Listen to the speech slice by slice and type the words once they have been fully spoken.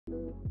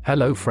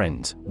Hello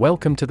friends,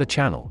 welcome to the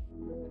channel.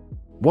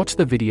 Watch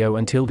the video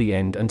until the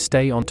end and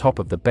stay on top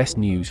of the best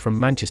news from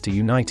Manchester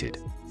United.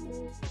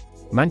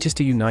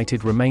 Manchester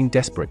United remain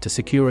desperate to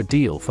secure a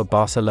deal for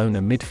Barcelona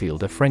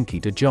midfielder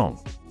Frenkie de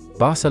Jong.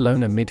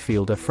 Barcelona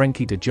midfielder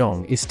Frenkie de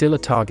Jong is still a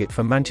target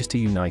for Manchester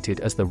United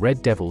as the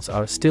Red Devils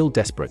are still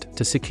desperate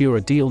to secure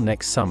a deal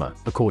next summer,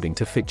 according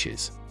to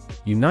Fitches.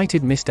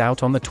 United missed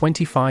out on the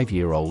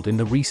 25-year-old in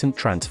the recent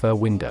transfer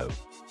window.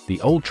 The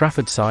Old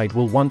Trafford side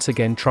will once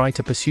again try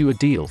to pursue a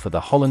deal for the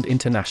Holland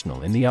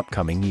international in the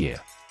upcoming year.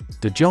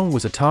 De Jong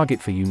was a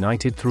target for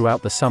United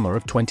throughout the summer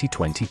of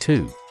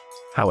 2022.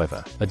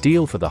 However, a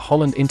deal for the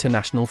Holland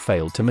international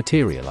failed to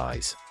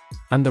materialize,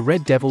 and the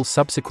Red Devils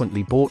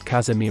subsequently bought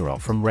Casemiro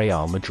from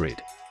Real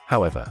Madrid.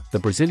 However, the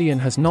Brazilian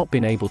has not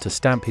been able to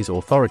stamp his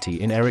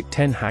authority in Erik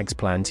ten Hag's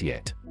plans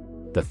yet.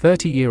 The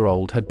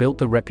 30-year-old had built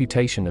the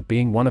reputation of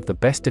being one of the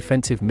best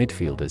defensive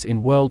midfielders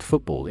in world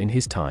football in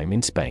his time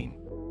in Spain.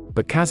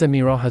 But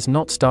Casemiro has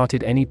not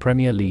started any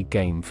Premier League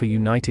game for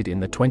United in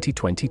the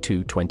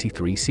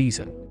 2022-23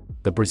 season.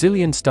 The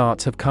Brazilian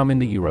starts have come in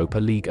the Europa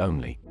League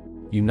only.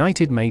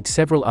 United made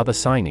several other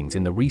signings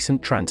in the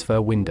recent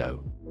transfer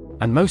window,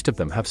 and most of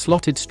them have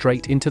slotted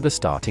straight into the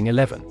starting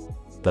 11.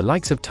 The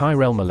likes of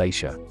Tyrell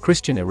Malaysia,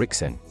 Christian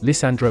Eriksen,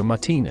 Lisandro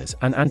Martinez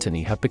and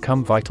Antony have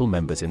become vital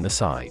members in the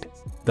side.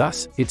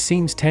 Thus, it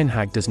seems Ten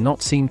Hag does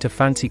not seem to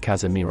fancy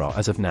Casemiro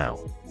as of now.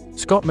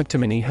 Scott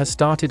McTominay has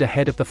started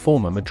ahead of the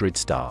former Madrid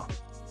star.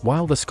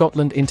 While the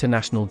Scotland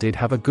international did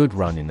have a good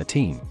run in the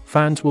team,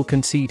 fans will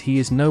concede he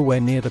is nowhere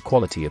near the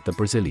quality of the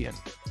Brazilian.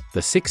 The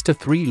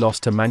 6-3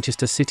 loss to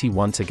Manchester City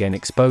once again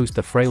exposed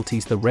the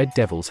frailties the Red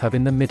Devils have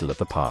in the middle of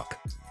the park.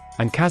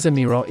 And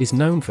Casemiro is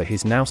known for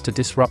his nous to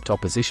disrupt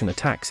opposition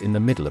attacks in the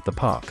middle of the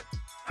park.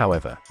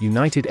 However,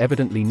 United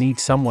evidently need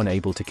someone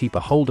able to keep a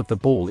hold of the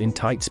ball in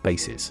tight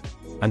spaces.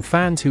 And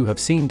fans who have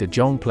seen de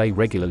Jong play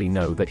regularly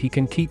know that he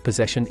can keep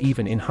possession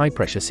even in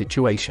high-pressure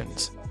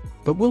situations.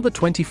 But will the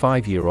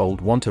 25-year-old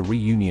want a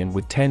reunion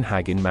with Ten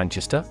Hag in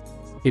Manchester?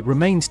 It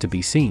remains to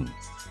be seen.